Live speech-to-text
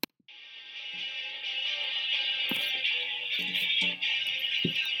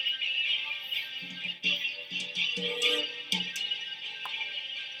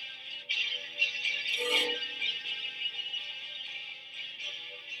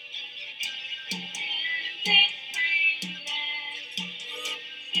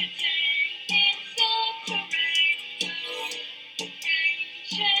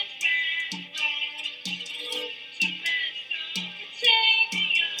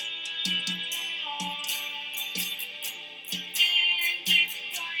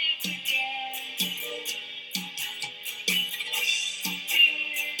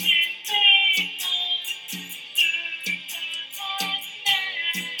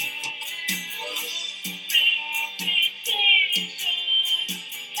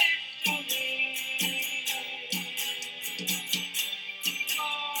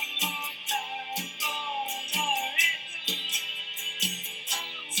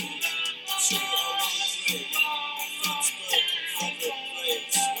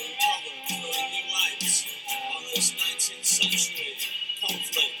Century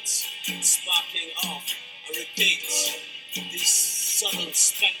conflicts sparking off, I repeat, these southern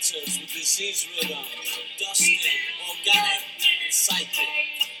spectres with disease rhythm, dusty, organic, and psychic.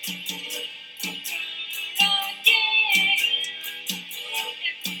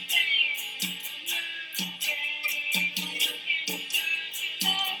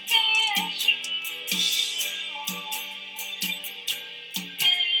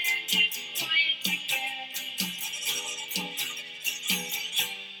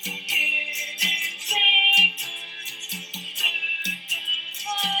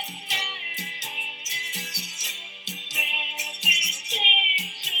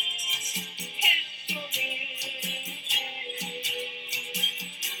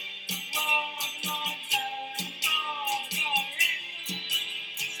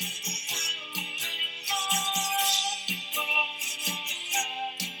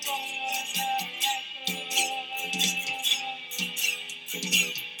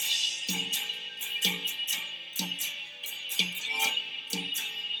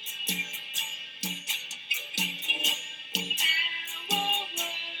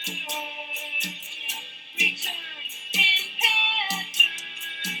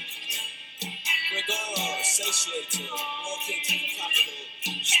 Satiated, walking through capital,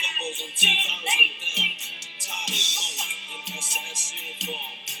 stumbles on 2,000 dead, tired monk in SS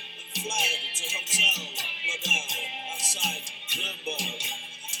uniform, and fled to hotel Bladel outside Nuremberg,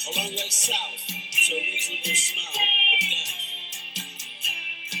 a long way south to a reasonable smell of death.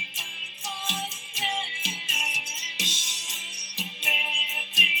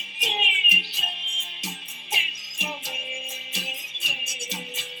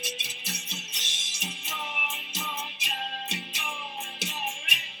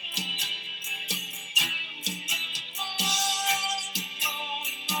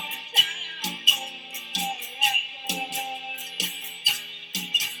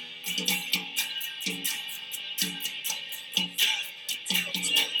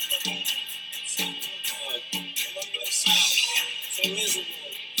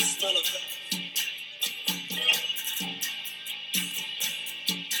 Smell of death.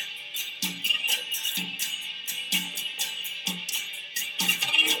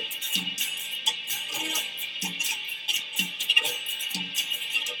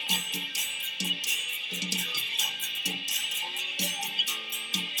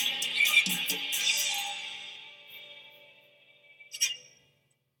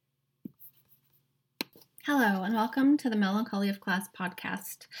 Hello, and welcome to the Melancholia of Class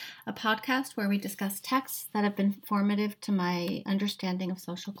podcast, a podcast where we discuss texts that have been formative to my understanding of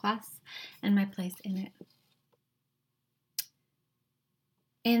social class and my place in it.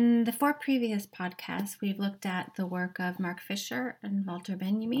 In the 4 previous podcasts, we've looked at the work of Mark Fisher and Walter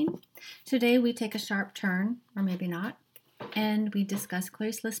Benjamin. Today, we take a sharp turn, or maybe not, and we discuss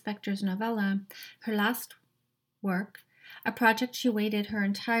Clarice Lispector's novella, her last work, a project she waited her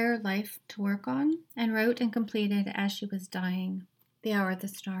entire life to work on and wrote and completed as she was dying, The Hour of the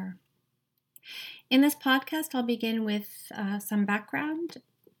Star. In this podcast, I'll begin with some background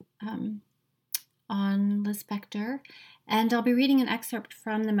on Lispector, and I'll be reading an excerpt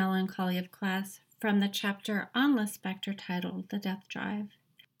from the Melancholia of Class from the chapter on Lispector titled The Death Drive.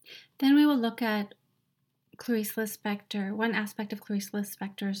 Then we will look at Clarice Lispector, one aspect of Clarice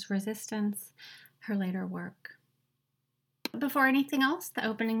Lispector's resistance, her later work. Before anything else, the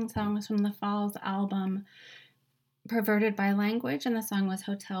opening song was from the Falls album Perverted by Language, and the song was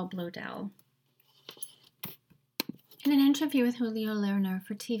Hotel Blodell. In an interview with Julio Lerner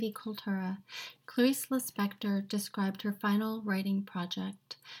for TV Cultura, Clarice Lispector described her final writing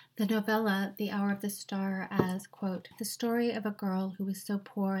project, the novella The Hour of the Star, as, quote, the story of a girl who was so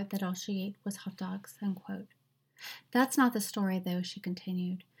poor that all she ate was hot dogs, unquote. That's not the story, though, she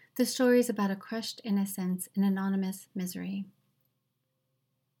continued. The story is about a crushed innocence in anonymous misery.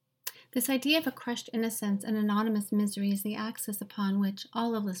 This idea of a crushed innocence and anonymous misery is the axis upon which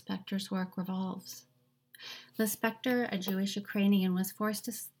all of Lispector's work revolves. Lispector, a Jewish Ukrainian, was forced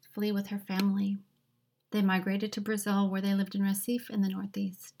to flee with her family. They migrated to Brazil, where they lived in Recife in the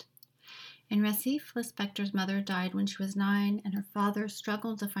northeast. In Recife, Lispector's mother died when she was 9, and her father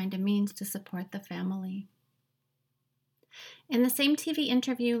struggled to find a means to support the family. In the same TV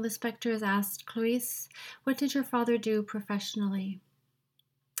interview, Lispector is asked, Clarice, what did your father do professionally?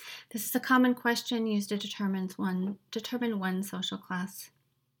 This is a common question used to determine one's social class.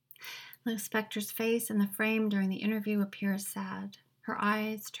 Lispector's face in the frame during the interview appears sad, her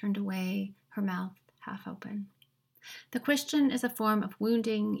eyes turned away, her mouth half open. The question is a form of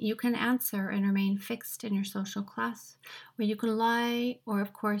wounding you can answer and remain fixed in your social class, or you can lie, or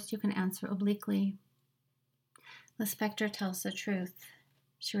of course you can answer obliquely. The spectre tells the truth.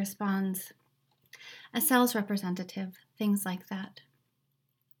 She responds, a sales representative, things like that.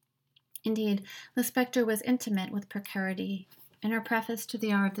 Indeed, the spectre was intimate with precarity. In her preface to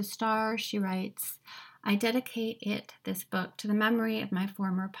The Hour of the Star, she writes, I dedicate this book, to the memory of my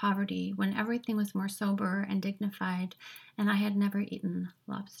former poverty, when everything was more sober and dignified, and I had never eaten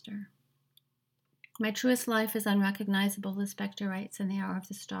lobster. My truest life is unrecognizable, the spectre writes in The Hour of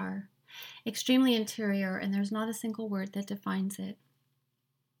the Star. Extremely interior, and there's not a single word that defines it.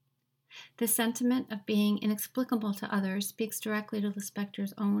 This sentiment of being inexplicable to others speaks directly to the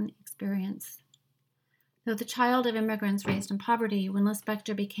spectre's own experience. Though the child of immigrants raised in poverty, when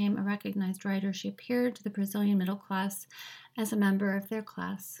Lispector became a recognized writer, she appeared to the Brazilian middle class as a member of their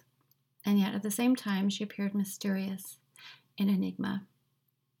class, and yet at the same time she appeared mysterious, an enigma.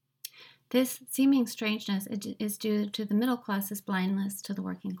 This seeming strangeness is due to the middle class's blindness to the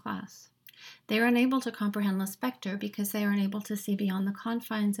working class. They are unable to comprehend Lispector because they are unable to see beyond the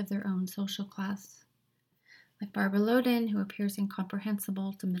confines of their own social class. Like Barbara Loden, who appears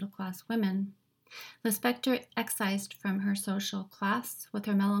incomprehensible to middle-class women, Lispector excised from her social class with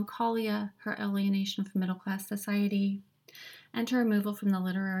her melancholia, her alienation from middle-class society, and her removal from the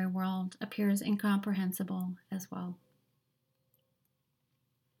literary world appears incomprehensible as well.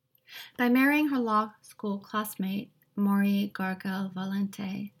 By marrying her law school classmate, Maury Gargal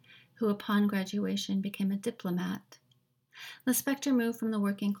Valente, who upon graduation became a diplomat, Lispector moved from the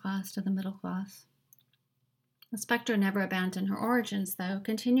working class to the middle class. Lispector never abandoned her origins, though,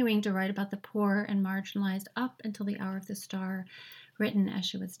 continuing to write about the poor and marginalized up until The Hour of the Star, written as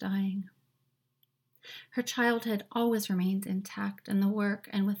she was dying. Her childhood always remains intact in the work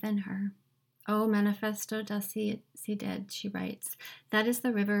and within her. O manifesto da cidade, she writes, that is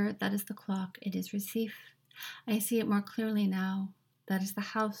the river, that is the clock, it is Recife. I see it more clearly now. That is the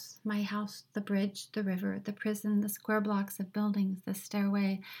house, my house, the bridge, the river, the prison, the square blocks of buildings, the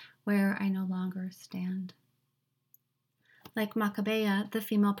stairway where I no longer stand. Like Macabea, the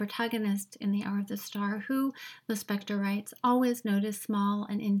female protagonist in The Hour of the Star, who, Lispector writes, always noticed small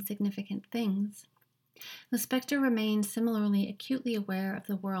and insignificant things. Lispector remained similarly acutely aware of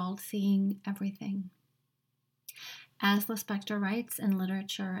the world, seeing everything. As Lispector writes in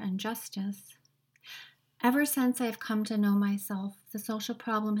Literature and Justice, ever since I have come to know myself, the social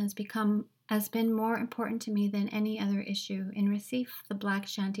problem has been more important to me than any other issue. In Recife, the black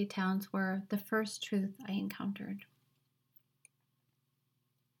shanty towns were the first truth I encountered.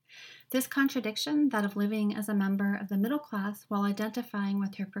 This contradiction, that of living as a member of the middle class while identifying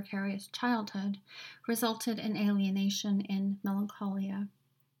with her precarious childhood, resulted in alienation in Melancholia.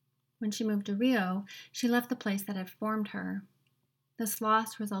 When she moved to Rio, she left the place that had formed her. This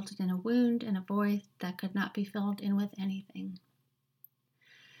loss resulted in a wound and a void that could not be filled in with anything.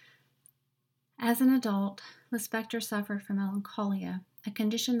 As an adult, Lispector suffered from melancholia, a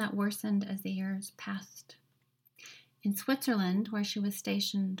condition that worsened as the years passed. In Switzerland, where she was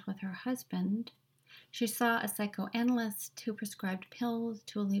stationed with her husband, she saw a psychoanalyst who prescribed pills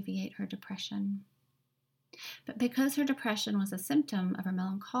to alleviate her depression. But because her depression was a symptom of her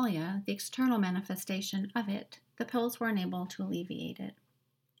melancholia, the external manifestation of it, the pills were unable to alleviate it.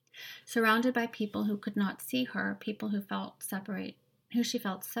 Surrounded by people who could not see her, people who she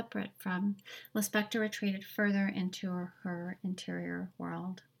felt separate from, Lispector retreated further into her interior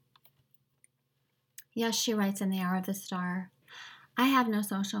world. Yes, she writes in The Hour of the Star, I have no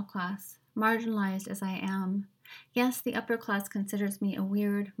social class, marginalized as I am. Yes, the upper class considers me a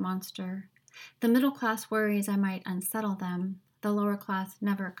weird monster. The middle class worries I might unsettle them. The lower class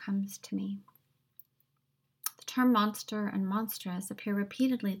never comes to me. The term monster and monstrous appear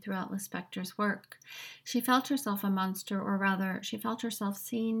repeatedly throughout Lispector's work. She felt herself a monster, or rather, she felt herself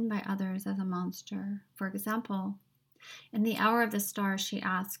seen by others as a monster. For example, in The Hour of the Star, she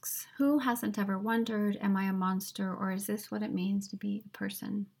asks, who hasn't ever wondered, am I a monster, or is this what it means to be a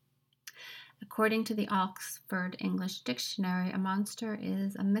person? According to the Oxford English Dictionary, a monster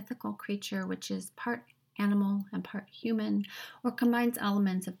is a mythical creature which is part animal and part human, or combines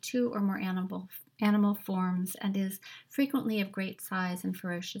elements of two or more animal forms, and is frequently of great size and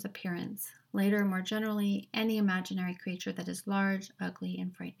ferocious appearance. Later, more generally, any imaginary creature that is large, ugly,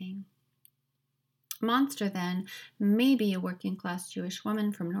 and frightening. Monster, then, may be a working-class Jewish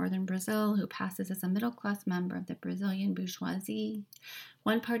woman from northern Brazil who passes as a middle-class member of the Brazilian bourgeoisie,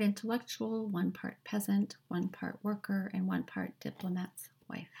 one part intellectual, one part peasant, one part worker, and one part diplomat's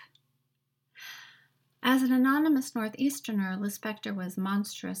wife. As an anonymous Northeasterner, Lispector was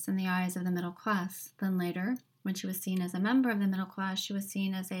monstrous in the eyes of the middle class. Then later, When she was seen as a member of the middle class, she was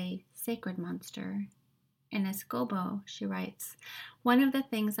seen as a sacred monster. In Escobo, she writes, "One of the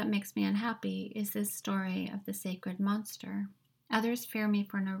things that makes me unhappy is this story of the sacred monster. Others fear me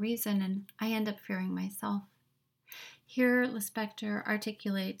for no reason, and I end up fearing myself." Here, Lispector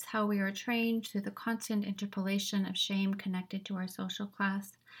articulates how we are trained through the constant interpolation of shame connected to our social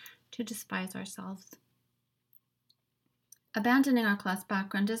class to despise ourselves. Abandoning our class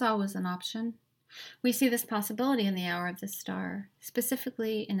background is always an option. We see this possibility in the Hour of the Star,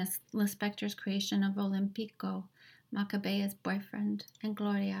 specifically in Lispector's creation of Olympico, Macabea's boyfriend, and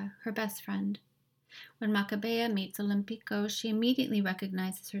Gloria, her best friend. When Macabea meets Olympico, she immediately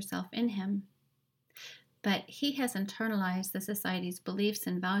recognizes herself in him. But he has internalized the society's beliefs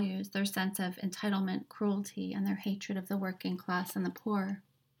and values, their sense of entitlement, cruelty, and their hatred of the working class and the poor.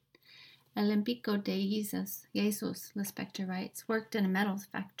 Olympico de Jesus, Lispector writes, worked in a metals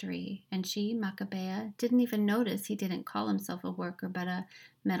factory, and she, Macabea, didn't even notice he didn't call himself a worker but a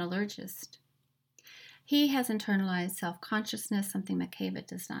metallurgist. He has internalized self-consciousness, something Macabea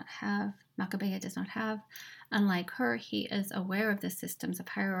does not have. Unlike her, he is aware of the systems of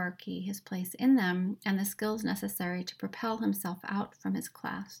hierarchy, his place in them, and the skills necessary to propel himself out from his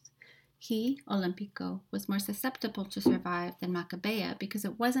class. He, Olympico, was more susceptible to survive than Macabea because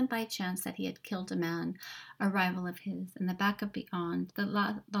it wasn't by chance that he had killed a man, a rival of his, in the back of beyond, the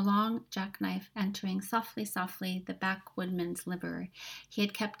long jackknife entering softly the backwoodman's liver. He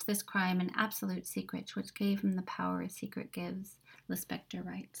had kept this crime an absolute secret, which gave him the power a secret gives, Lispector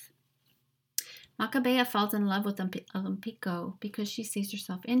writes. Macabea falls in love with Olympico because she sees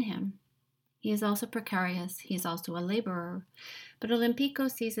herself in him. He is also precarious, he is also a laborer, but Olympico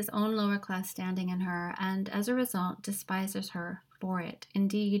sees his own lower class standing in her and, as a result, despises her for it.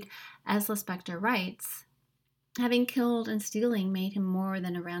 Indeed, as Lispector writes, having killed and stealing made him more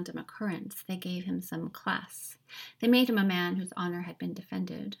than a random occurrence. They gave him some class. They made him a man whose honor had been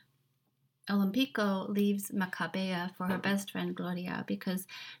defended. Olympico leaves Macabea for her best friend Gloria because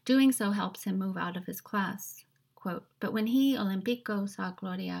doing so helps him move out of his class. Quote, "But when he, Olympico, saw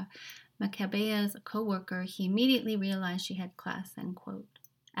Gloria, Macabea's co-worker, he immediately realized she had class," end quote.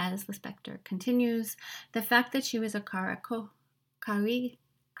 As Lispector continues, the fact that she was a Carioca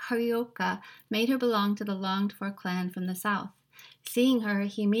made her belong to the longed-for clan from the south. Seeing her,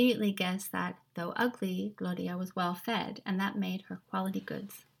 he immediately guessed that, though ugly, Gloria was well-fed, and that made her quality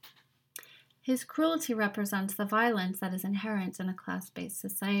goods. His cruelty represents the violence that is inherent in a class-based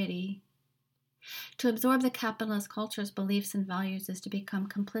society. To absorb the capitalist culture's beliefs and values is to become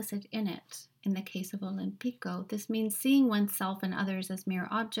complicit in it. In the case of Olympico, this means seeing oneself and others as mere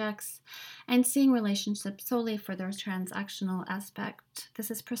objects and seeing relationships solely for their transactional aspect.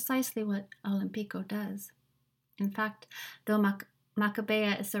 This is precisely what Olympico does. In fact, though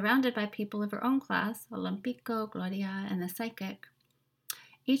Macabea is surrounded by people of her own class, Olympico, Gloria, and the psychic,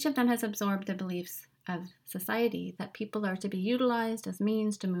 each of them has absorbed the beliefs of society that people are to be utilized as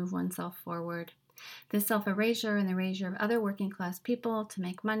means to move oneself forward. This self-erasure and the erasure of other working-class people to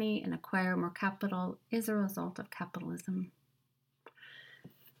make money and acquire more capital is a result of capitalism.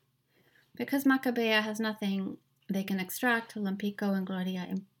 Because Macabea has nothing they can extract, Olympico and Gloria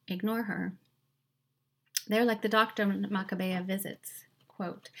ignore her. They're like the doctor Macabea visits.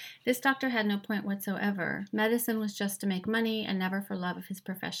 Quote, "This doctor had no point whatsoever. Medicine was just to make money and never for love of his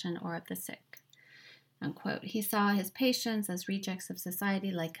profession or of the sick." Unquote. He saw his patients as rejects of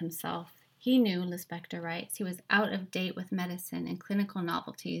society like himself. He knew, Lispector writes, he was out of date with medicine and clinical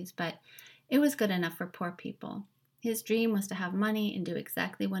novelties, but it was good enough for poor people. His dream was to have money and do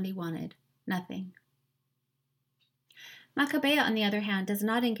exactly what he wanted. Nothing. Macabea, on the other hand, does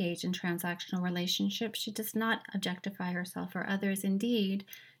not engage in transactional relationships. She does not objectify herself or others. Indeed,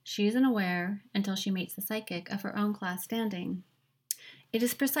 she isn't aware, until she meets the psychic, of her own class standing. It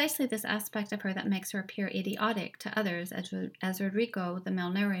is precisely this aspect of her that makes her appear idiotic to others, as Rodrigo, the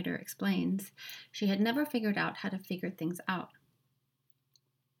male narrator, explains. She had never figured out how to figure things out.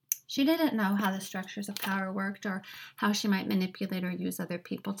 She didn't know how the structures of power worked or how she might manipulate or use other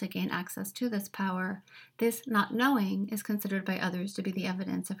people to gain access to this power. This not knowing is considered by others to be the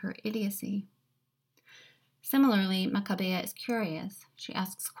evidence of her idiocy. Similarly, Macabea is curious. She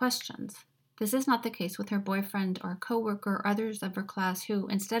asks questions. This is not the case with her boyfriend or co-worker or others of her class who,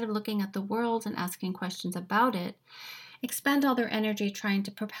 instead of looking at the world and asking questions about it, expend all their energy trying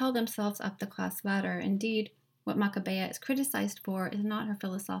to propel themselves up the class ladder. Indeed, what Macabea is criticized for is not her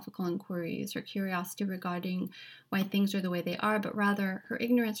philosophical inquiries or curiosity regarding why things are the way they are, but rather her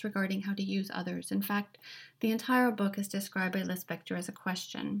ignorance regarding how to use others. In fact, the entire book is described by Lispector as a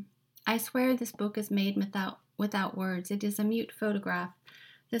question. "I swear this book is made without words. It is a mute photograph.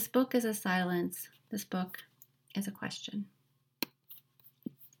 This book is a silence. This book is a question.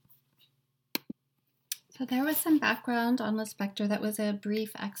 So there was some background on Lispector. That was a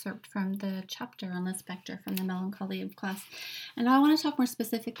brief excerpt from the chapter on Lispector from the Melancholia class. And now I want to talk more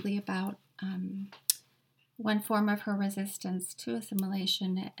specifically about one form of her resistance to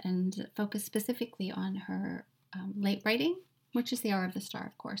assimilation and focus specifically on her late writing, which is The Hour of the Star,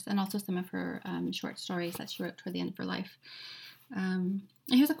 of course, and also some of her short stories that she wrote toward the end of her life. And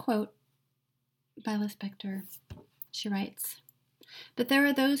here's a quote by Lispector. She writes, "But there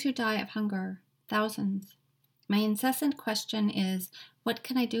are those who die of hunger, thousands. My incessant question is, what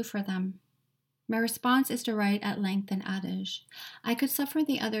can I do for them? My response is to write at length an adage. I could suffer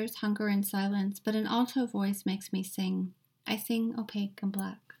the others' hunger in silence, but an alto voice makes me sing. I sing opaque and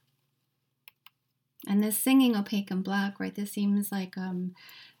black." And this singing opaque and black, right, this seems like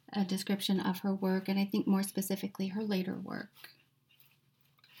a description of her work, and I think more specifically her later work.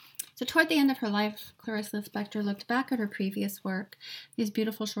 So toward the end of her life, Clarice Lispector looked back at her previous work, these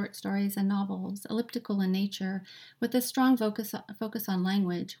beautiful short stories and novels, elliptical in nature, with a strong focus on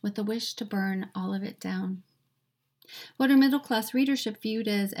language, with a wish to burn all of it down. What her middle-class readership viewed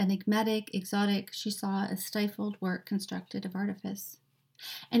as enigmatic, exotic, she saw as stifled work constructed of artifice.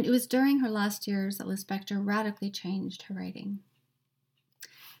 And it was during her last years that Lispector radically changed her writing.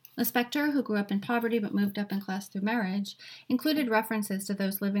 Lispector, who grew up in poverty but moved up in class through marriage, included references to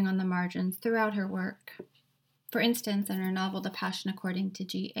those living on the margins throughout her work. For instance, in her novel The Passion According to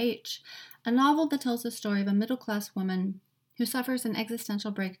G.H., a novel that tells the story of a middle-class woman who suffers an existential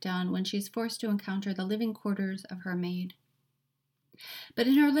breakdown when she is forced to encounter the living quarters of her maid. But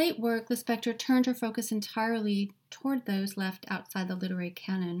in her late work, Lispector turned her focus entirely toward those left outside the literary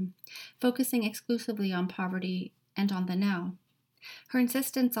canon, focusing exclusively on poverty and on the now. Her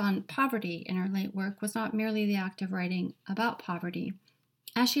insistence on poverty in her late work was not merely the act of writing about poverty,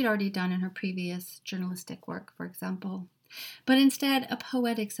 as she had already done in her previous journalistic work, for example, but instead a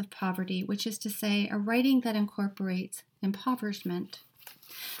poetics of poverty, which is to say, a writing that incorporates impoverishment.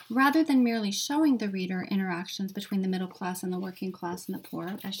 Rather than merely showing the reader interactions between the middle class and the working class and the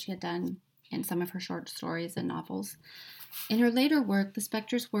poor, as she had done in some of her short stories and novels, in her later work,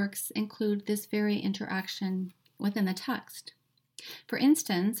 Lispector's works include this very interaction within the text. For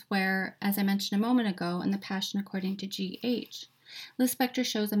instance, where, as I mentioned a moment ago, in The Passion According to G.H., Lispector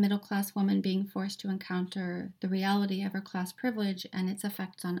shows a middle-class woman being forced to encounter the reality of her class privilege and its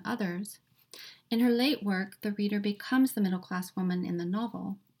effects on others. In her late work, the reader becomes the middle-class woman in the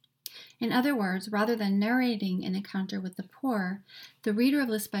novel. In other words, rather than narrating an encounter with the poor, the reader of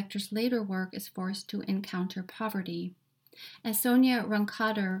Lispector's later work is forced to encounter poverty. As Sonia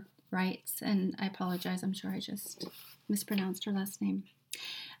Roncader writes, and I apologize, I'm sure I just mispronounced her last name.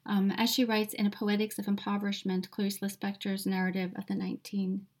 As she writes in A Poetics of Impoverishment, Clarice Lispector's narrative of the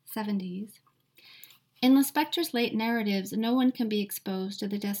 1970s, in Lispector's late narratives, no one can be exposed to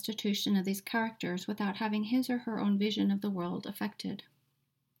the destitution of these characters without having his or her own vision of the world affected.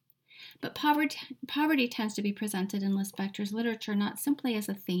 But poverty tends to be presented in Lispector's literature not simply as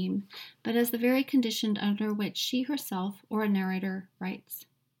a theme, but as the very condition under which she herself or a narrator writes.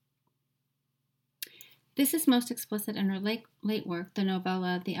 This is most explicit in her late work, the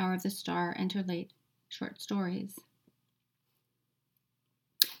novella The Hour of the Star, and her late short stories.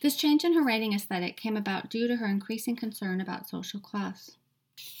 This change in her writing aesthetic came about due to her increasing concern about social class.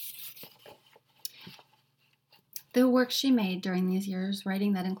 The work she made during these years,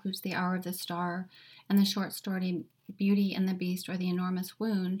 writing that includes The Hour of the Star and the short story Beauty and the Beast or the Enormous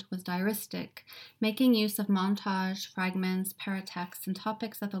Wound, was diaristic, making use of montage, fragments, paratexts, and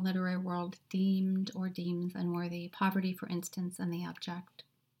topics that the literary world deemed or deems unworthy, poverty, for instance, and the abject.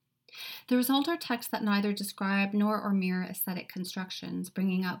 The result are texts that neither describe nor are mere aesthetic constructions,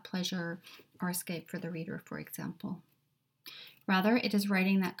 bringing out pleasure or escape for the reader, for example. Rather, it is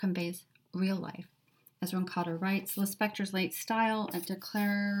writing that conveys real life. As Roncader writes, Lispector's late style, a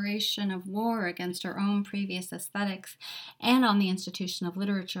declaration of war against her own previous aesthetics and on the institution of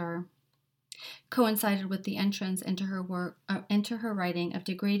literature, coincided with the entrance into her writing of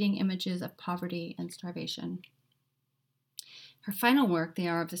degrading images of poverty and starvation. Her final work, The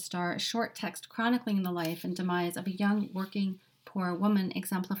Hour of the Star, a short text chronicling the life and demise of a young working poor woman,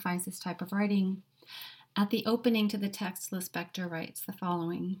 exemplifies this type of writing. At the opening to the text, Lispector writes the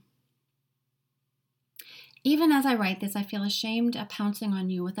following: "Even as I write this, I feel ashamed at pouncing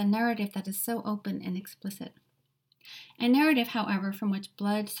on you with a narrative that is so open and explicit. A narrative, however, from which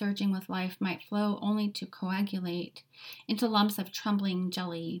blood surging with life might flow only to coagulate into lumps of trembling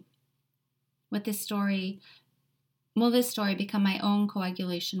jelly. Will this story become my own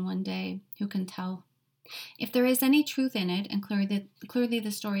coagulation one day? Who can tell? If there is any truth in it, and clearly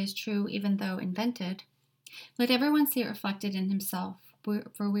the story is true even though invented, Let everyone see it reflected in himself,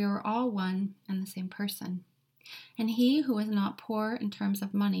 for we are all one and the same person. And he who is not poor in terms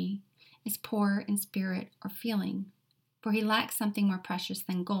of money is poor in spirit or feeling, for he lacks something more precious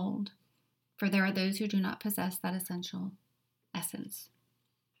than gold, for there are those who do not possess that essential essence.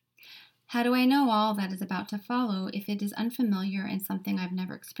 How do I know all that is about to follow if it is unfamiliar and something I've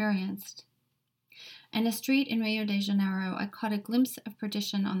never experienced? In a street in Rio de Janeiro, I caught a glimpse of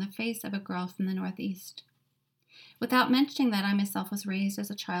perdition on the face of a girl from the Northeast. Without mentioning that I myself was raised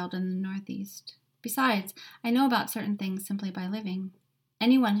as a child in the Northeast. Besides, I know about certain things simply by living.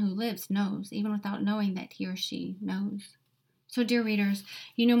 Anyone who lives knows, even without knowing that he or she knows. So, dear readers,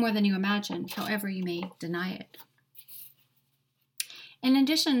 you know more than you imagine, however you may deny it. In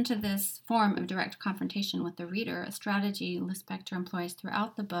addition to this form of direct confrontation with the reader, a strategy Lispector employs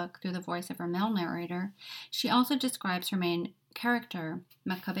throughout the book through the voice of her male narrator, she also describes her main character,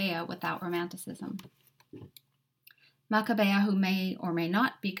 Macabea, without romanticism. Macabea, who may or may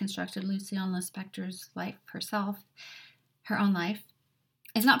not be constructed loosely on Lispector's life herself, her own life,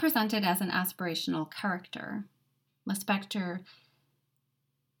 is not presented as an aspirational character. Lispector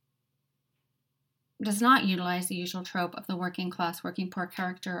does not utilize the usual trope of the working class, working poor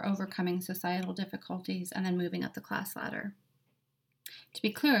character overcoming societal difficulties and then moving up the class ladder. To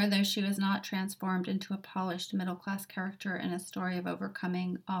be clear, though she was not transformed into a polished middle-class character in a story of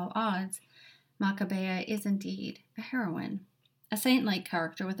overcoming all odds, Macabea is indeed a heroine, a saint-like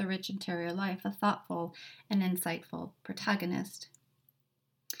character with a rich interior life, a thoughtful and insightful protagonist.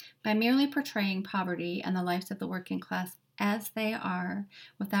 By merely portraying poverty and the lives of the working class as they are,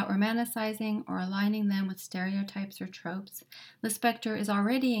 without romanticizing or aligning them with stereotypes or tropes, Lispector is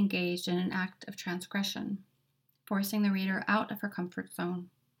already engaged in an act of transgression, forcing the reader out of her comfort zone,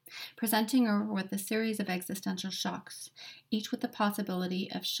 presenting her with a series of existential shocks, each with the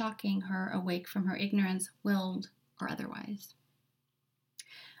possibility of shocking her awake from her ignorance, willed or otherwise.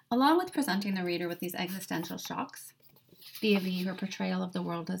 Along with presenting the reader with these existential shocks, vis-a-vis her portrayal of the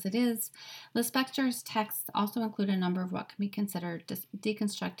world as it is, Lispector's texts also include a number of what can be considered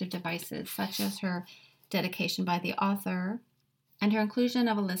deconstructive devices, such as her dedication by the author and her inclusion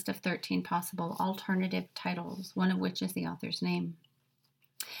of a list of 13 possible alternative titles, one of which is the author's name.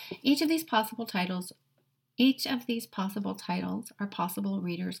 Each of these possible titles are possible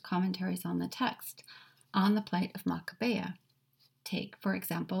readers' commentaries on the text, on the plight of Macabea. Take, for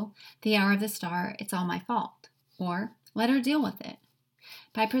example, The Hour of the Star, It's All My Fault, or Let Her Deal with It.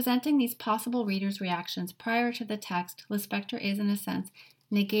 By presenting these possible readers' reactions prior to the text, Lispector is, in a sense,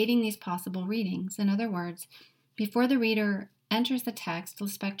 negating these possible readings. In other words, before the reader enters the text,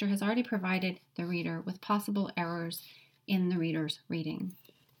 Lispector has already provided the reader with possible errors in the reader's reading.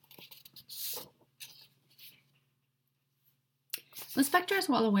 Lispector is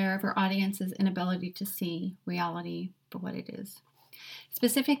well aware of her audience's inability to see reality for what it is.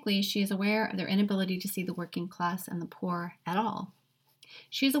 Specifically, she is aware of their inability to see the working class and the poor at all.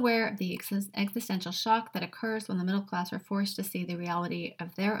 She is aware of the existential shock that occurs when the middle class are forced to see the reality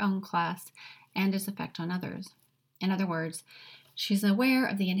of their own class and its effect on others. In other words, she is aware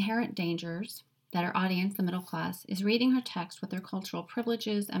of the inherent dangers that her audience, the middle class, is reading her text with their cultural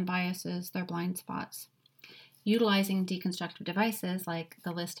privileges and biases, their blind spots. Utilizing deconstructive devices like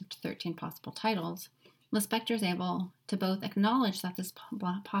the list of 13 possible titles, Lispector is able to both acknowledge that this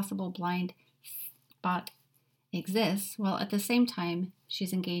possible blind spot exists, while at the same time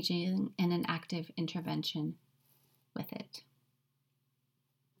she's engaging in an active intervention with it.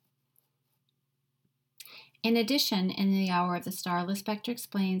 In addition, in The Hour of the Star, Lispector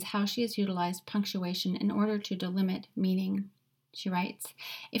explains how she has utilized punctuation in order to delimit meaning. She writes,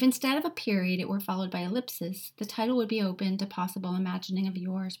 "If instead of a period it were followed by ellipses, the title would be open to possible imagining of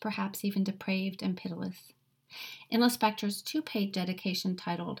yours, perhaps even depraved and pitiless." In Lispector's 2-page dedication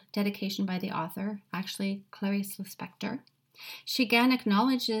titled Dedication by the Author, actually Clarice Lispector, she again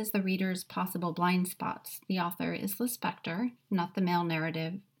acknowledges the reader's possible blind spots. The author is Lispector, not the male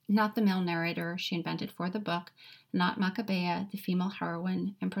narrator she invented for the book, not Macabea, the female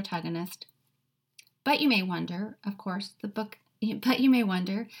heroine and protagonist. But you may wonder, of course, the book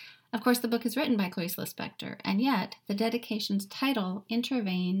is written by Clarice Lispector, and yet the dedication's title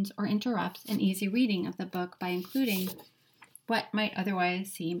intervenes or interrupts an easy reading of the book by including what might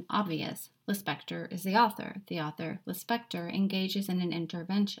otherwise seem obvious. Lispector is the author. The author, Lispector, engages in an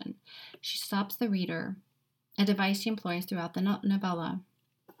intervention. She stops the reader, a device she employs throughout the novella.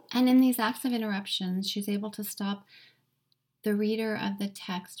 And in these acts of interruptions, she's able to stop the reader of the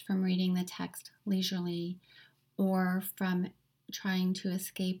text from reading the text leisurely or from trying to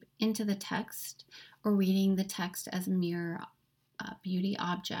escape into the text or reading the text as a mere beauty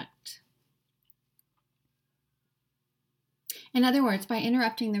object. In other words, by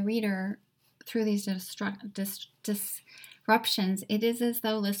interrupting the reader through these disruptions, it is as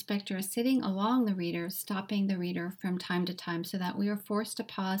though the specter is sitting along the reader, stopping the reader from time to time so that we are forced to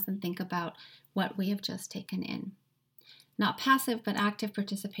pause and think about what we have just taken in. Not passive, but active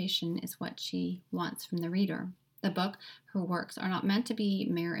participation is what she wants from the reader. The book, her works, are not meant to be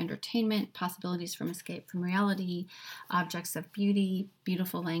mere entertainment, possibilities from escape from reality, objects of beauty,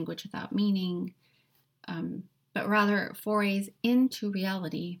 beautiful language without meaning, but rather forays into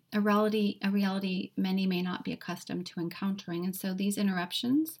reality, a reality many may not be accustomed to encountering. And so these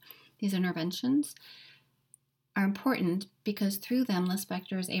interventions are important because through them,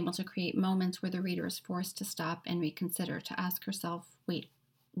 Lispector is able to create moments where the reader is forced to stop and reconsider, to ask herself, wait,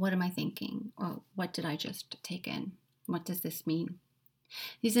 what am I thinking? Or what did I just take in? What does this mean?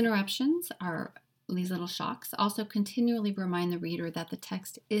 These interruptions are these little shocks also continually remind the reader that the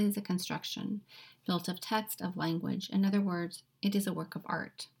text is a construction, built of text, of language. In other words, it is a work of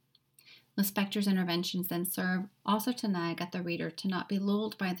art. Lispector's interventions then serve also to nag at the reader to not be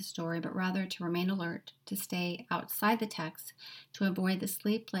lulled by the story, but rather to remain alert, to stay outside the text, to avoid the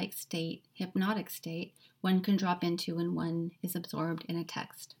sleep-like state, hypnotic state, one can drop into when one is absorbed in a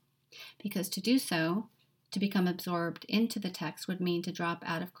text. Because to do so, to become absorbed into the text, would mean to drop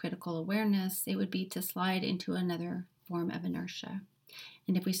out of critical awareness. It would be to slide into another form of inertia.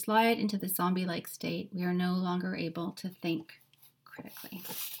 And if we slide into the zombie-like state, we are no longer able to think critically.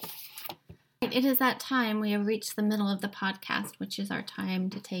 It is that time. We have reached the middle of the podcast, which is our time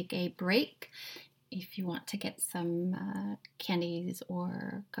to take a break. If you want to get some candies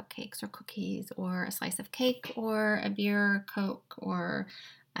or cupcakes or cookies or a slice of cake or a beer, Coke, or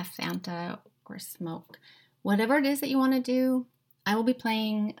a Fanta or smoke, whatever it is that you want to do, I will be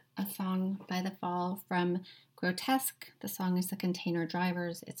playing a song by The Fall from Grotesque. The song is The Container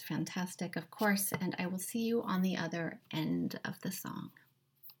Drivers. It's fantastic, of course, and I will see you on the other end of the song.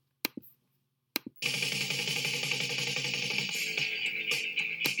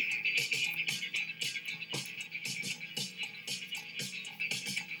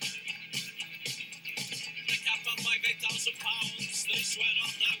 £8,000, they sweat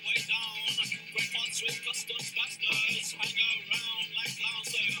on their way down. Great pots with customs busters hang around like clowns.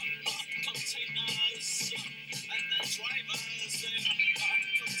 They are containers and their drivers. They are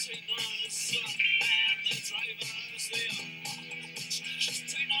containers and their drivers. They are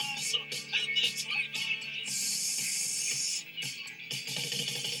containers and their drivers.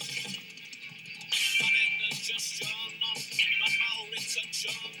 But indigestion, but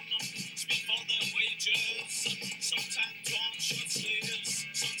malretention, speak for their wages. Sometimes on short sleeves,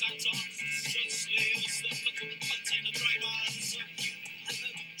 sometimes on short sleeves. The container drivers and the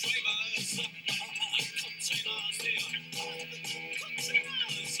drivers, containers, they are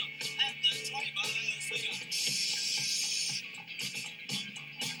containers and the drivers, they are.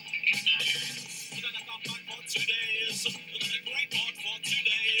 We're gonna come back for 2 days. We're gonna great for 2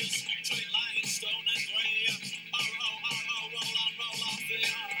 days. Train line, stone and grey. Roll on, they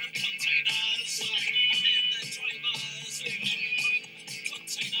are containers and the drivers, they are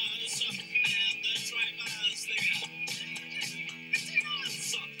containers and the drivers, they are containers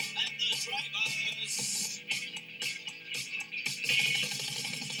and the drivers.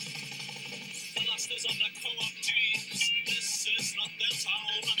 The last is on the co-op jeans. This is not their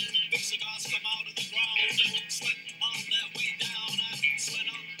town. Big cigars come out of the ground. Sweat on their way down. Sweat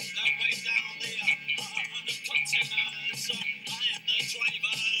on their way down. They are containers and the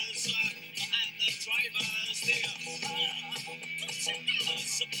drivers. And the drivers. They are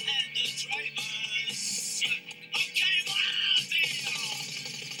containers and the drivers. Okay, wow, they are.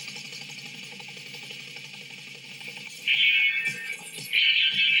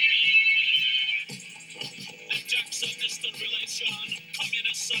 And Jack's a distant relation.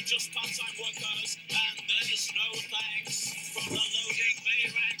 Communists are just part-time workers, and there's no thanks from the loading bay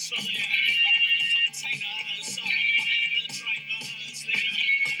ranks for the containers and the drivers. They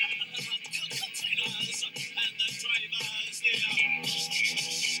are containers and the drivers. They are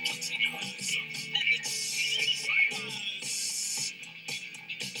containers and the drivers.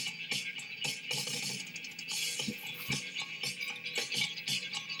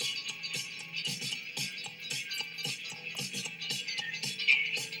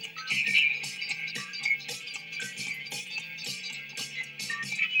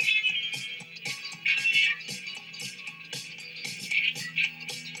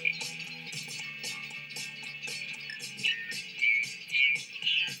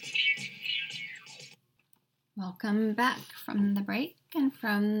 Welcome back from the break and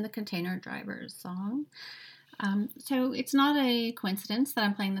from the Container Drivers song. So it's not a coincidence that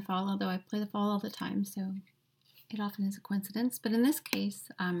I'm playing The Fall, although I play The Fall all the time, so it often is a coincidence. But in this case,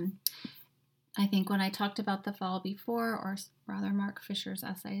 I think when I talked about the fall before, or rather Mark Fisher's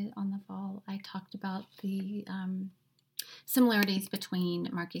essay on the fall, I talked about the similarities between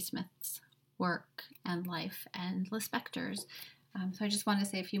Marky Smith's work and life and Lispector's. So I just want to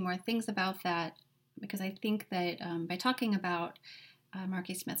say a few more things about that, because I think that by talking about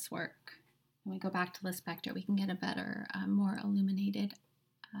Marky Smith's work, when we go back to Lispector, we can get a better, more illuminated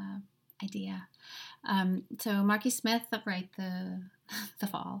idea. So Marky Smith, right, the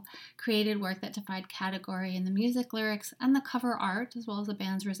fall, created work that defied category in the music, lyrics, and the cover art, as well as the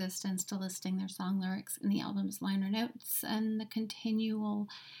band's resistance to listing their song lyrics in the album's liner notes, and the continual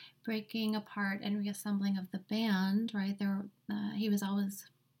breaking apart and reassembling of the band, right? He was always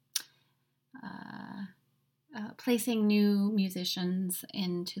placing new musicians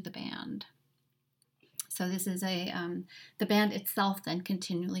into the band. So this is the band itself then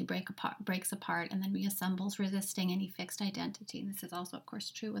continually breaks apart and then reassembles, resisting any fixed identity. This is also, of course,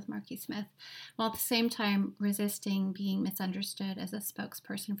 true with Marky Smith, while at the same time resisting being misunderstood as a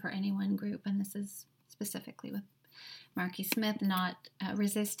spokesperson for any one group. And this is specifically with Marky Smith, not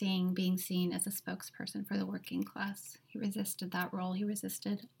resisting being seen as a spokesperson for the working class. He resisted that role. He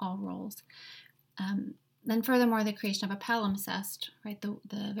resisted all roles. Then furthermore, the creation of a palimpsest, right?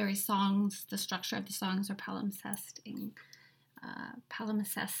 The very songs, the structure of the songs are palimpsestian,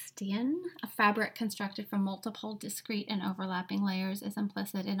 a fabric constructed from multiple discrete and overlapping layers is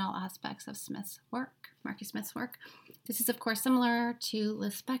implicit in all aspects of Marky Smith's work. This is, of course, similar to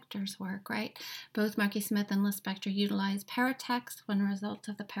Lispector's work, right? Both Marky Smith and Lispector utilize paratext when the result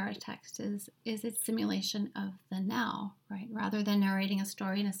of the paratext is its simulation of the now, right? Rather than narrating a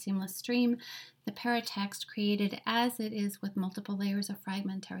story in a seamless stream, the paratext, created as it is with multiple layers of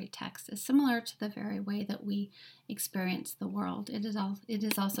fragmentary text, is similar to the very way that we experience the world. It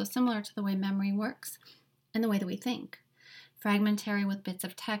is also similar to the way memory works and the way that we think. Fragmentary with bits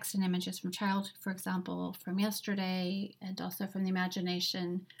of text and images from childhood, for example, from yesterday, and also from the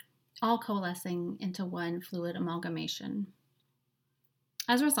imagination, all coalescing into one fluid amalgamation.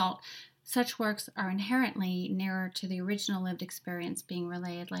 As a result, such works are inherently nearer to the original lived experience being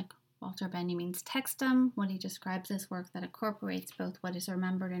relayed, like Walter Benjamin's Textum, what he describes as work that incorporates both what is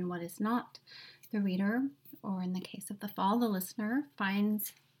remembered and what is not. The reader, or in the case of the fall, the listener,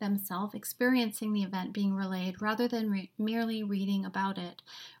 finds themselves experiencing the event being relayed rather than merely reading about it,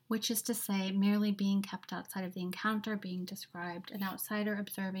 which is to say, merely being kept outside of the encounter being described, an outsider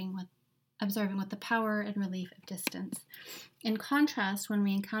observing with the power and relief of distance. In contrast, when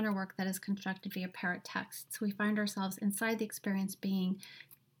we encounter work that is constructed via paratexts, we find ourselves inside the experience being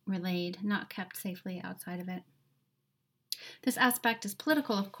relayed, not kept safely outside of it. This aspect is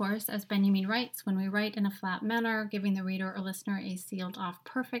political, of course, as Benjamin writes, when we write in a flat manner, giving the reader or listener a sealed-off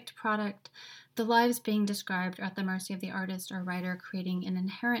perfect product, the lives being described are at the mercy of the artist or writer, creating an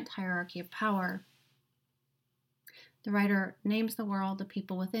inherent hierarchy of power. The writer names the world, the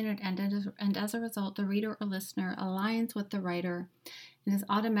people within it, and as a result, the reader or listener aligns with the writer and is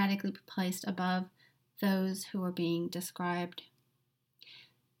automatically placed above those who are being described.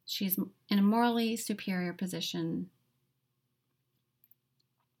 She's in a morally superior position.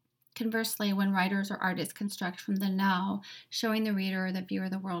 Conversely, when writers or artists construct from the now, showing the reader or the viewer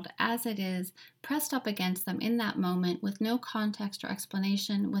the world as it is, pressed up against them in that moment with no context or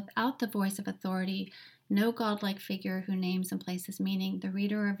explanation, without the voice of authority, no godlike figure who names and places meaning, the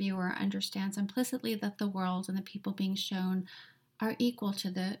reader or viewer understands implicitly that the world and the people being shown are equal to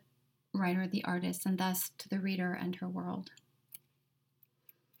the writer, the artist, and thus to the reader and her world.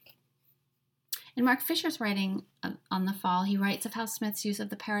 In Mark Fisher's writing on the fall, he writes of how Smith's use of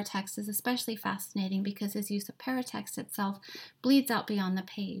the paratext is especially fascinating because his use of paratext itself bleeds out beyond the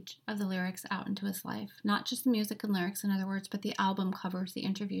page of the lyrics out into his life. Not just the music and lyrics, in other words, but the album covers, the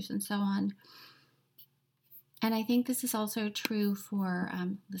interviews, and so on. And I think this is also true for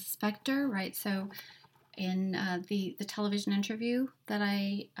Lispector, right? So in the television interview that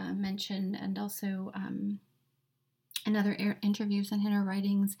I mentioned, and also in other interviews and in her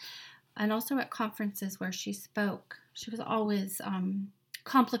writings, and also at conferences where she spoke, she was always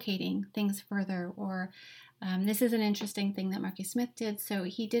complicating things further, or this is an interesting thing that Marky Smith did. So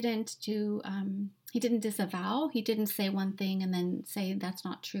he didn't disavow, he didn't say one thing and then say, that's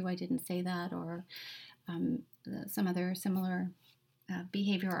not true, I didn't say that, or some other similar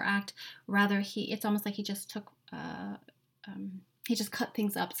behavior or act. Rather, it's almost like he just took, he just cut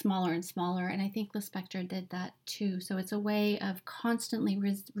things up smaller and smaller, and I think Lispector did that too. So it's a way of constantly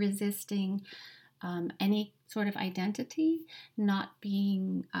resisting any sort of identity, not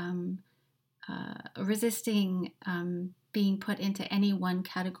being, resisting being put into any one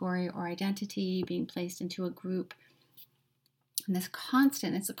category or identity, being placed into a group, And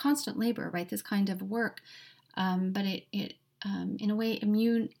it's a constant labor, right? This kind of work, but it in a way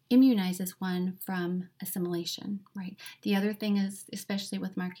immunizes one from assimilation, right? The other thing is, especially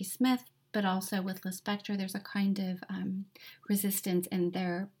with Marky Smith, but also with Lispector, there's a kind of resistance in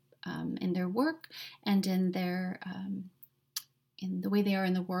their work and in the way they are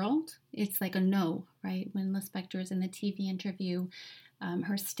in the world. It's like a no, right? When Lispector is in the TV interview,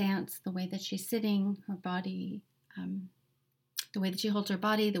 her stance, the way that she's sitting, her body, the way that she holds her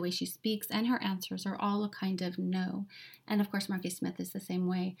body, the way she speaks, and her answers are all a kind of no. And of course, Marky Smith is the same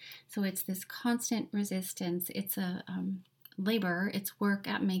way. So it's this constant resistance. It's a labor. It's work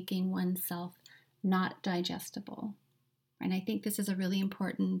at making oneself not digestible. And I think this is a really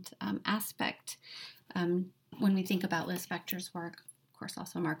important aspect when we think about Lispector's work. Of course,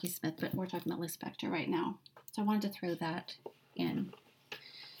 also Marky Smith, but we're talking about Lispector right now. So I wanted to throw that in.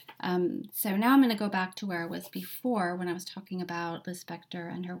 So now I'm going to go back to where I was before when I was talking about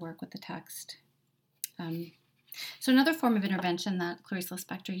Lispector and her work with the text. So another form of intervention that Clarice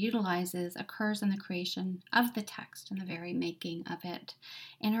Lispector utilizes occurs in the creation of the text and the very making of it.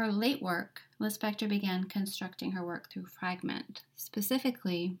 In her late work, Lispector began constructing her work through fragment.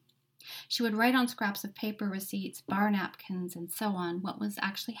 Specifically, she would write on scraps of paper, receipts, bar napkins, and so on what was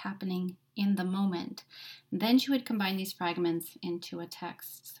actually happening in the moment. Then she would combine these fragments into a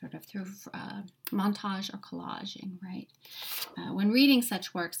text, sort of through montage or collaging, right? When reading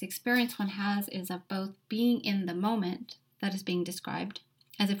such works, the experience one has is of both being in the moment that is being described,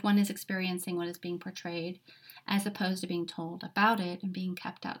 as if one is experiencing what is being portrayed, as opposed to being told about it and being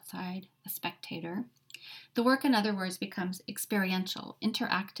kept outside, a spectator. The work, in other words, becomes experiential,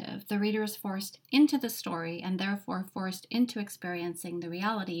 interactive. The reader is forced into the story and therefore forced into experiencing the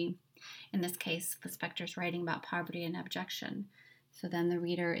reality. In this case, Lispector's writing about poverty and abjection. So then the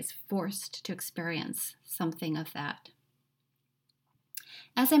reader is forced to experience something of that.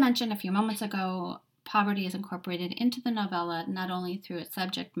 As I mentioned a few moments ago, poverty is incorporated into the novella not only through its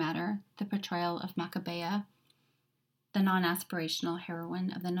subject matter, the portrayal of Macabea, the non-aspirational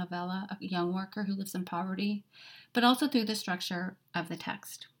heroine of the novella, a young worker who lives in poverty, but also through the structure of the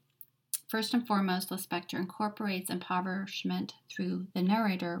text. First and foremost, Lispector incorporates impoverishment through the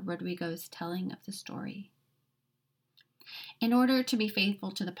narrator, Rodrigo's telling of the story. In order to be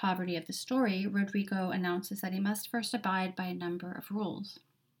faithful to the poverty of the story, Rodrigo announces that he must first abide by a number of rules.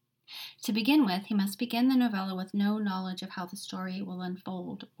 To begin with, he must begin the novella with no knowledge of how the story will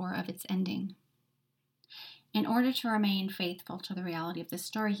unfold or of its ending. In order to remain faithful to the reality of the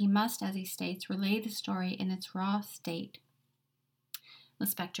story, he must, as he states, relay the story in its raw state.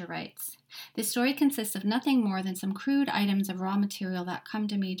 Lispector writes, "This story consists of nothing more than some crude items of raw material that come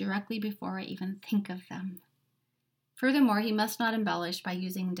to me directly before I even think of them." Furthermore, he must not embellish by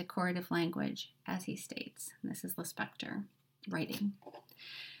using decorative language, as he states. And this is Lispector writing.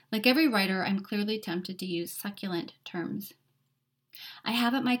 "Like every writer, I'm clearly tempted to use succulent terms. I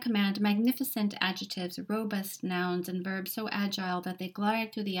have at my command magnificent adjectives, robust nouns, and verbs so agile that they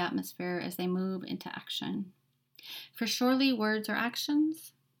glide through the atmosphere as they move into action. For surely words are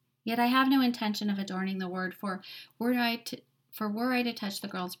actions? Yet I have no intention of adorning the word, for were I to touch the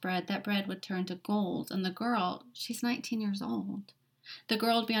girl's bread, that bread would turn to gold, and the girl, she's 19 years old. The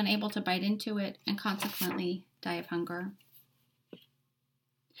girl would be unable to bite into it and consequently die of hunger."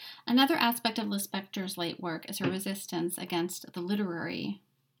 Another aspect of Lispector's late work is her resistance against the literary,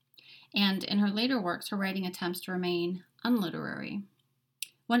 and in her later works, her writing attempts to remain unliterary.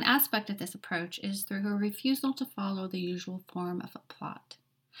 One aspect of this approach is through her refusal to follow the usual form of a plot.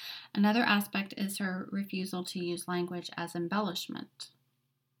 Another aspect is her refusal to use language as embellishment,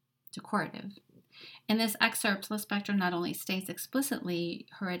 decorative. In this excerpt, Lispector not only states explicitly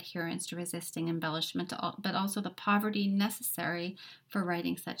her adherence to resisting embellishment, but also the poverty necessary for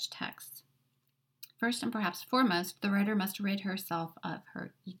writing such texts. First and perhaps foremost, the writer must rid herself of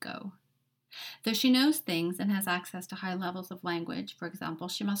her ego. Though she knows things and has access to high levels of language, for example,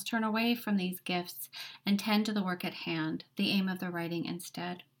 she must turn away from these gifts and tend to the work at hand, the aim of the writing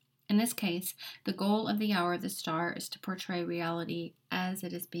instead. In this case, the goal of the Hour of the Star is to portray reality as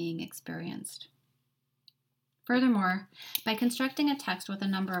it is being experienced. Furthermore, by constructing a text with a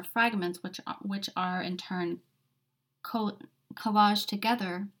number of fragments which are in turn collaged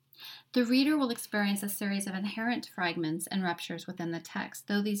together, the reader will experience a series of inherent fragments and ruptures within the text,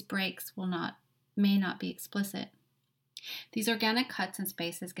 though these breaks may not be explicit. These organic cuts and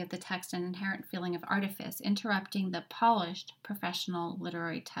spaces give the text an inherent feeling of artifice, interrupting the polished, professional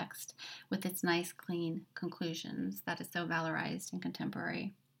literary text with its nice, clean conclusions that is so valorized in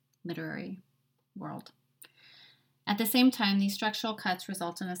contemporary literary world. At the same time, these structural cuts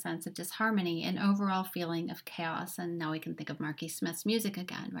result in a sense of disharmony and overall feeling of chaos. And now we can think of Marky Smith's music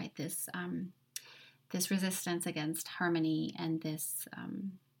again, right? This resistance against harmony and this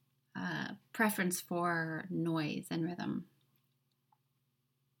preference for noise and rhythm.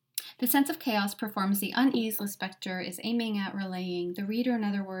 The sense of chaos performs the unease Lispector is aiming at relaying. The reader, in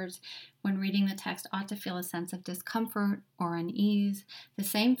other words, when reading the text, ought to feel a sense of discomfort or unease, the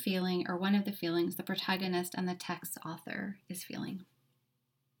same feeling or one of the feelings the protagonist and the text author is feeling.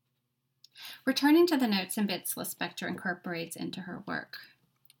 Returning to the notes and bits Lispector incorporates into her work.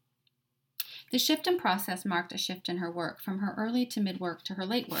 The shift in process marked a shift in her work, from her early to mid-work to her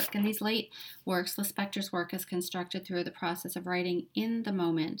late work. In these late works, Lispector's work is constructed through the process of writing in the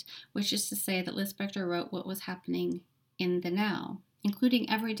moment, which is to say that Lispector wrote what was happening in the now, including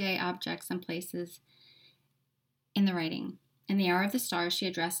everyday objects and places in the writing. In The Hour of the Stars, she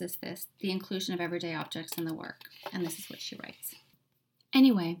addresses this, the inclusion of everyday objects in the work, and this is what she writes.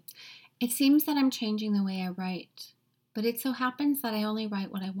 Anyway, it seems that I'm changing the way I write, but it so happens that I only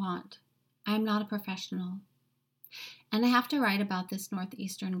write what I want. I am not a professional, and I have to write about this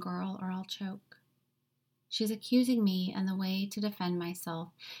northeastern girl or I'll choke. She's accusing me, and the way to defend myself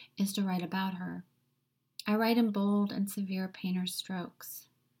is to write about her. I write in bold and severe painter's strokes.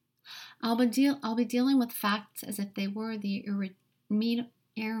 I'll be dealing with facts as if they were the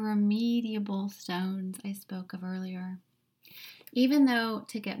irremediable stones I spoke of earlier. Even though,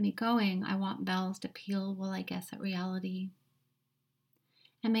 to get me going, I want bells to peal while I guess at reality.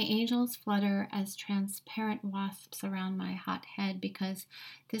 And my angels flutter as transparent wasps around my hot head, because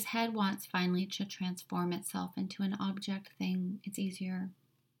this head wants finally to transform itself into an object thing. It's easier.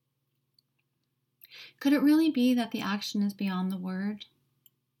 Could it really be that the action is beyond the word?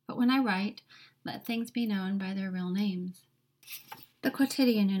 But when I write, let things be known by their real names. The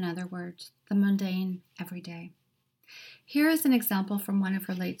quotidian, in other words, the mundane, everyday. Here is an example from one of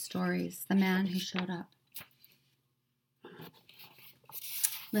her late stories, The Man Who Showed Up.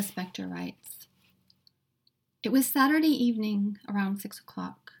 Lispector writes, It was Saturday evening around 6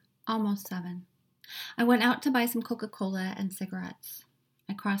 o'clock, almost 7. I went out to buy some Coca-Cola and cigarettes.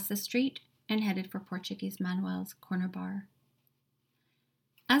 I crossed the street and headed for Portuguese Manuel's corner bar.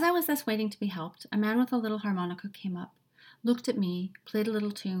 As I was thus waiting to be helped, a man with a little harmonica came up, looked at me, played a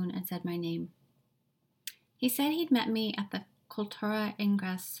little tune, and said my name. He said he'd met me at the Cultura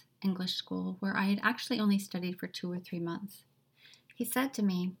Inglés English School, where I had actually only studied for 2 or 3 months. He said to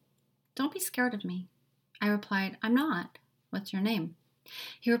me, Don't be scared of me. I replied, I'm not. What's your name?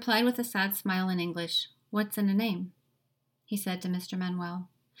 He replied with a sad smile in English, What's in a name? He said to Mr. Manuel,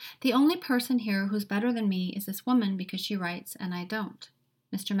 The only person here who's better than me is this woman because she writes and I don't.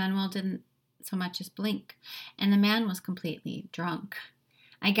 Mr. Manuel didn't so much as blink, and the man was completely drunk.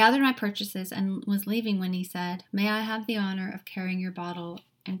 I gathered my purchases and was leaving when he said, May I have the honor of carrying your bottle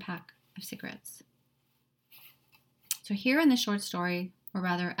and pack of cigarettes? So here in the short story, or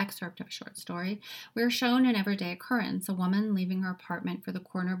rather excerpt of a short story, we are shown an everyday occurrence, a woman leaving her apartment for the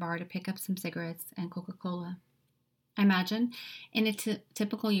corner bar to pick up some cigarettes and Coca-Cola. I imagine in a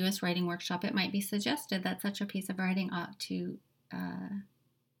typical U.S. writing workshop, it might be suggested that such a piece of writing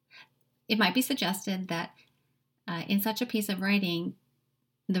in such a piece of writing,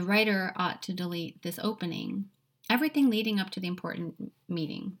 the writer ought to delete this opening, everything leading up to the important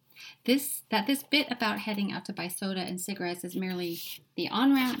meeting. This bit about heading out to buy soda and cigarettes is merely the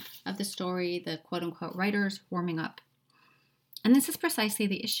on-ramp of the story, the quote-unquote writers warming up. And this is precisely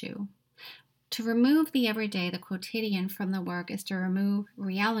the issue. To remove the everyday, the quotidian from the work is to remove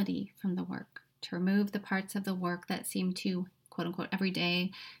reality from the work, to remove the parts of the work that seem too, quote-unquote,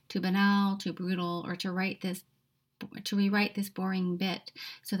 everyday, too banal, too brutal, or to rewrite this boring bit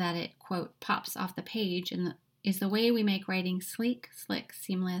so that it, quote, pops off the page and is the way we make writing sleek, slick,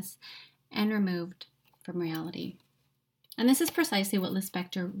 seamless, and removed from reality. And this is precisely what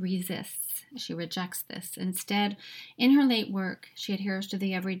Lispector resists. She rejects this. Instead, in her late work, she adheres to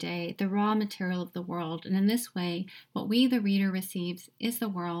the everyday, the raw material of the world, and in this way, what we, the reader, receives is the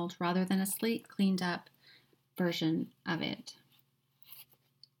world rather than a sleek, cleaned-up version of it.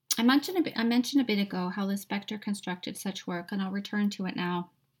 I mentioned a bit ago how Lispector constructed such work, and I'll return to it now.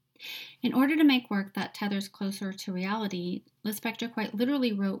 In order to make work that tethers closer to reality, Lispector quite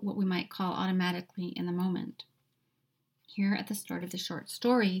literally wrote what we might call automatically in the moment. Here at the start of the short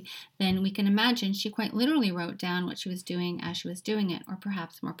story, then we can imagine she quite literally wrote down what she was doing as she was doing it, or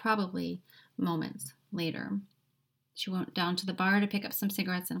perhaps more probably moments later. She went down to the bar to pick up some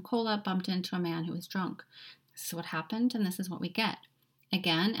cigarettes and cola, bumped into a man who was drunk. This is what happened, and this is what we get.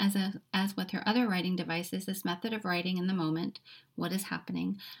 Again, as with her other writing devices, this method of writing in the moment, what is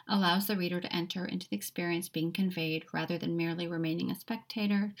happening, allows the reader to enter into the experience being conveyed rather than merely remaining a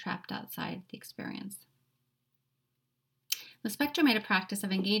spectator trapped outside the experience. Lispector made a practice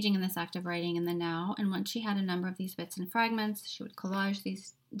of engaging in this act of writing in the now, and once she had a number of these bits and fragments, she would collage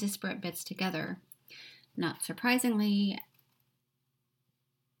these disparate bits together. Not surprisingly,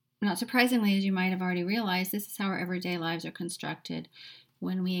 as you might have already realized, this is how our everyday lives are constructed.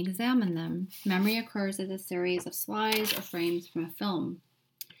 When we examine them, memory occurs as a series of slides or frames from a film.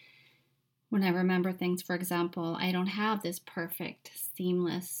 When I remember things, for example, I don't have this perfect,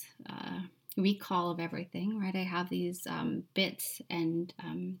 seamless recall of everything, right? I have these bits and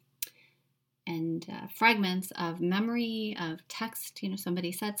fragments of memory, of text.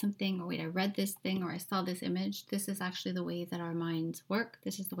 Somebody said something, or wait, I read this thing, or I saw this image. This is actually the way that our minds work.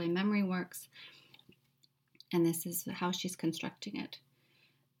 This is the way memory works, and this is how she's constructing it.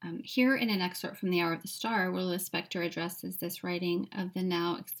 Here in an excerpt from The Hour of the Star, where Lispector addresses this writing of the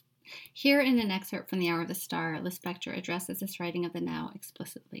now. Here in an excerpt from The Hour of the Star, Lispector addresses this writing of the now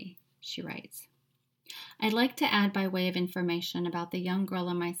explicitly. She writes, I'd like to add by way of information about the young girl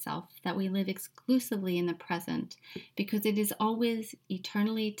and myself that we live exclusively in the present because it is always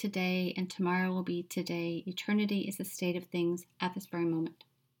eternally today and tomorrow will be today. Eternity is a state of things at this very moment.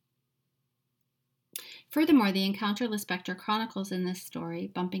 Furthermore, the encounter Lispector chronicles in this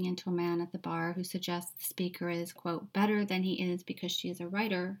story, bumping into a man at the bar who suggests the speaker is, quote, better than he is because she is a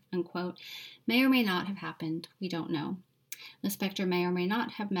writer, unquote, may or may not have happened. We don't know. Lispector may or may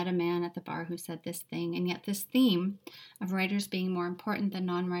not have met a man at the bar who said this thing, and yet this theme of writers being more important than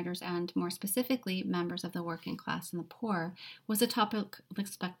non-writers and, more specifically, members of the working class and the poor was a topic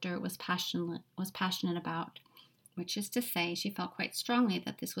Lispector was passionate about, which is to say she felt quite strongly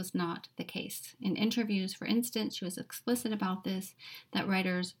that this was not the case. In interviews, for instance, she was explicit about this, that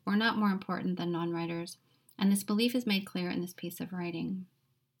writers were not more important than non-writers, and this belief is made clear in this piece of writing.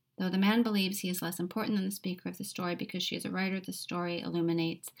 Though the man believes he is less important than the speaker of the story because she is a writer, the story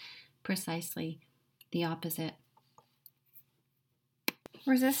illuminates precisely the opposite.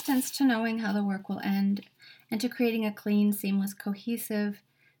 Resistance to knowing how the work will end and to creating a clean, seamless, cohesive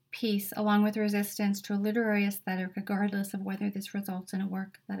piece, along with resistance to a literary aesthetic, regardless of whether this results in a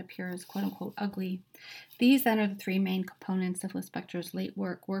work that appears quote-unquote ugly. These then are the three main components of Lispector's late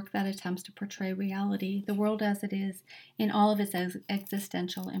work that attempts to portray reality, the world as it is, in all of its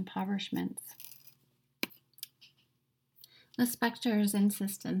existential impoverishments. Lispector's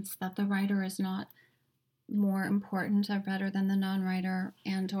insistence that the writer is not more important or better than the non-writer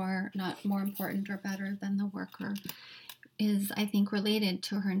and or not more important or better than the worker is, I think, related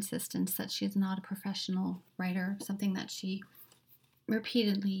to her insistence that she is not a professional writer, something that she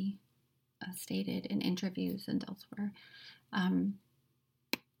repeatedly stated in interviews and elsewhere.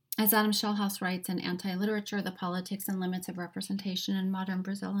 As Adam Schellhaus writes in Anti-Literature, The Politics and Limits of Representation in Modern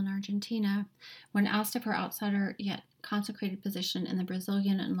Brazil and Argentina, when asked of her outsider yet consecrated position in the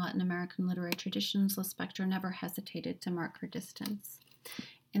Brazilian and Latin American literary traditions, Lispector never hesitated to mark her distance.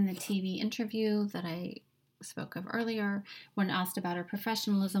 In the TV interview that I spoke of earlier, when asked about her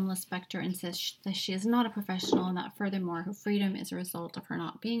professionalism, Lispector insists that she is not a professional and that furthermore her freedom is a result of her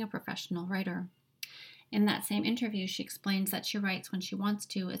not being a professional writer. In that same interview, she explains that she writes when she wants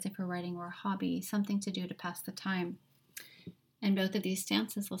to, as if her writing were a hobby, something to do to pass the time. In both of these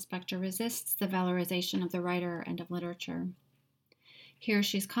stances, Lispector resists the valorization of the writer and of literature. Here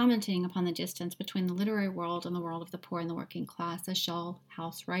she's commenting upon the distance between the literary world and the world of the poor and the working class, as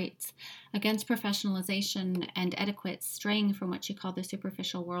Schellhaus writes, against professionalization and etiquette, straying from what she called the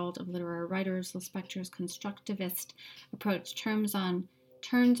superficial world of literary writers. Lispector's constructivist approach turns on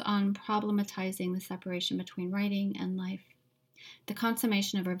problematizing the separation between writing and life. The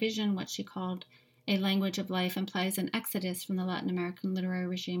consummation of her vision, what she called a language of life, implies an exodus from the Latin American literary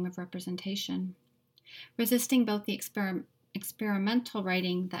regime of representation. Resisting both the experimental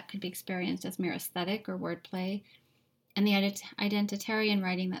writing that could be experienced as mere aesthetic or wordplay, and the identitarian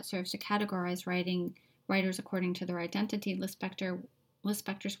writing that serves to categorize writers according to their identity,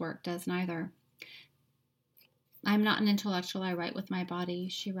 Lispector's work does neither. I'm not an intellectual, I write with my body,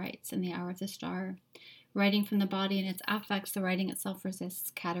 she writes in The Hour of the Star. Writing from the body and its affects, the writing itself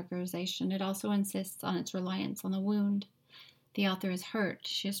resists categorization. It also insists on its reliance on the wound. The author is hurt,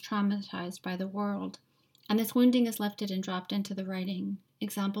 she is traumatized by the world, and this wounding is lifted and dropped into the writing.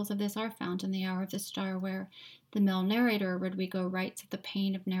 Examples of this are found in The Hour of the Star, where the male narrator, Rodrigo, writes of the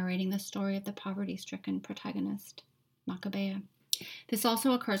pain of narrating the story of the poverty-stricken protagonist, Macabea. This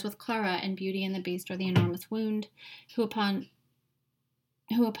also occurs with Clara in Beauty and the Beast or The Enormous Wound, who upon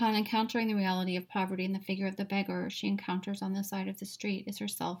who, upon encountering the reality of poverty in the figure of the beggar she encounters on the side of the street, is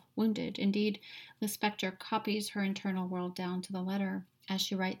herself wounded. Indeed, the spectre copies her internal world down to the letter. As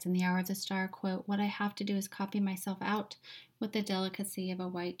she writes in The Hour of the Star, quote, "What I have to do is copy myself out with the delicacy of a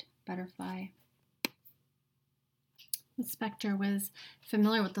white butterfly." The spectre was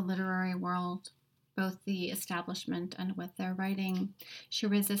familiar with the literary world, both the establishment and with their writing. She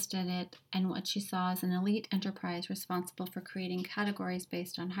resisted it and what she saw as an elite enterprise responsible for creating categories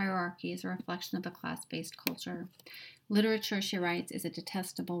based on hierarchies, a reflection of a class-based culture. Literature, she writes, is a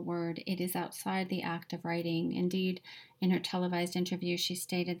detestable word. It is outside the act of writing. Indeed, in her televised interview, she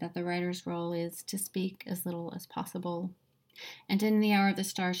stated that the writer's role is to speak as little as possible. And in The Hour of the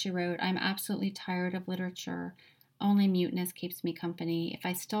Star, she wrote, "I'm absolutely tired of literature. Only muteness keeps me company. If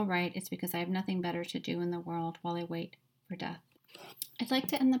I still write, it's because I have nothing better to do in the world while I wait for death." I'd like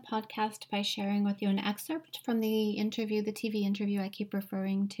to end the podcast by sharing with you an excerpt from the interview, the TV interview I keep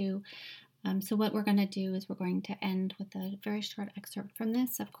referring to. So what we're going to do is we're going to end with a very short excerpt from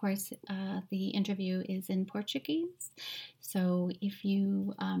this. Of course, the interview is in Portuguese. So if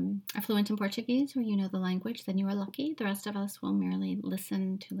you are fluent in Portuguese or you know the language, then you are lucky. The rest of us will merely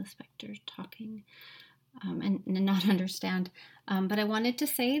listen to the spectre talking and not understand. But I wanted to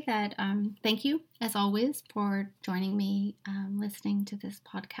say that thank you, as always, for joining me listening to this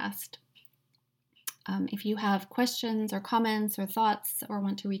podcast. If you have questions or comments or thoughts or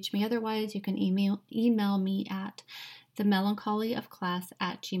want to reach me otherwise, you can email me at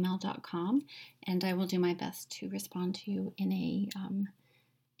themelancholyofclass@gmail.com, and I will do my best to respond to you in a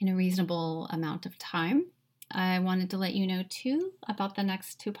reasonable amount of time. I wanted to let you know, too, about the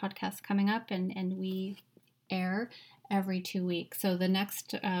next 2 podcasts coming up, and we air every 2 weeks. So the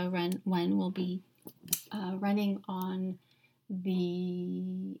next one will be running on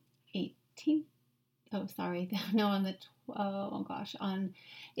the 18th. Oh, sorry. No, on the,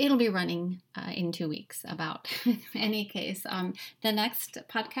 it'll be running in 2 weeks about. In any case, the next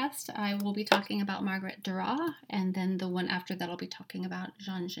podcast, I will be talking about Margaret Duras, and then the one after that, I'll be talking about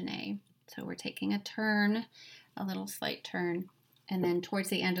Jean Genet. So we're taking a little slight turn, and then towards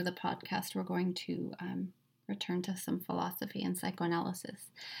the end of the podcast, we're going to return to some philosophy and psychoanalysis.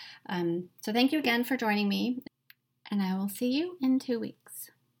 So thank you again for joining me, and I will see you in 2 weeks.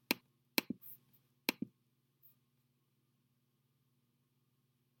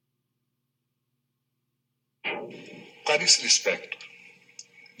 Clarice Lispector.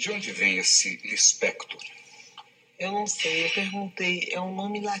 De onde vem esse Lispector? Eu não sei, eu perguntei, é um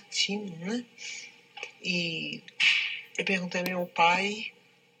nome latino, né? E eu perguntei ao meu pai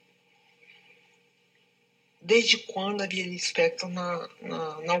desde quando havia Lispector na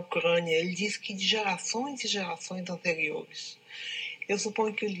Ucrânia. Ele disse que de gerações e gerações anteriores. Eu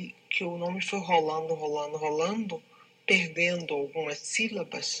suponho que o nome foi rolando, perdendo algumas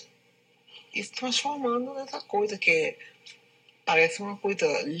sílabas e se transformando nessa coisa que parece uma coisa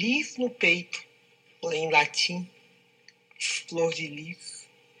lis no peito, em latim, flor de lis.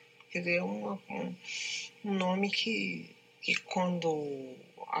 Quer dizer, é um nome que quando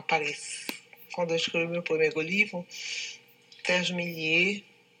eu escrevi meu primeiro livro, Sérgio Millier,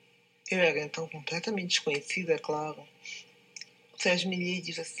 eu era então completamente desconhecida, é claro. Sérgio Millier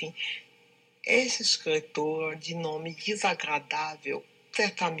diz assim: essa escritora de nome desagradável,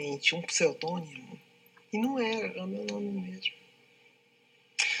 certamente um pseudônimo. E não era meu nome mesmo.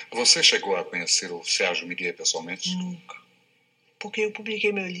 Você chegou a conhecer o Sérgio Millier pessoalmente? Nunca. Porque eu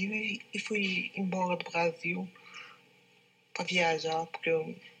publiquei meu livro e fui embora do Brasil para viajar, porque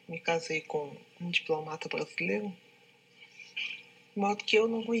eu me casei com um diplomata brasileiro. De modo que eu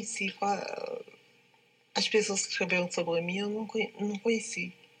não conheci. As pessoas que escreveram sobre mim eu não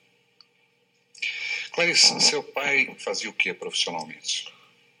conheci. Clarice, seu pai fazia o que profissionalmente?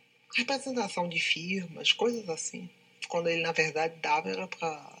 Representação de firmas, coisas assim. Quando ele, na verdade, dava era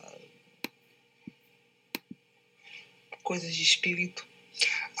para coisas de espírito.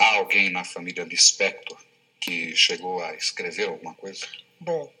 Há alguém na família Lispector que chegou a escrever alguma coisa?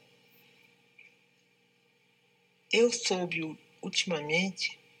 Bom, eu soube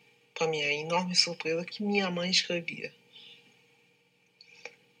ultimamente, para minha enorme surpresa, que minha mãe escrevia.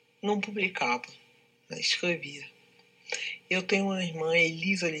 Não publicava, mas escrevia. Eu tenho uma irmã,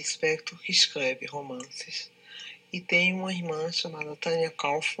 Elisa Lispector, que escreve romances. E tenho uma irmã chamada Tânia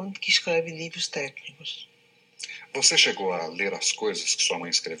Kaufmann, que escreve livros técnicos. Você chegou a ler as coisas que sua mãe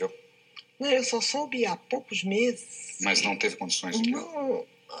escreveu? Não, eu só soube há poucos meses. Mas não teve condições de ler? Não,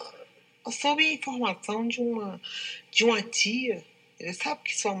 eu soube informação de uma tia. Ele sabe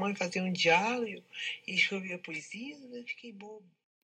que sua mãe fazia um diário e escrevia poesias, eu fiquei bobo.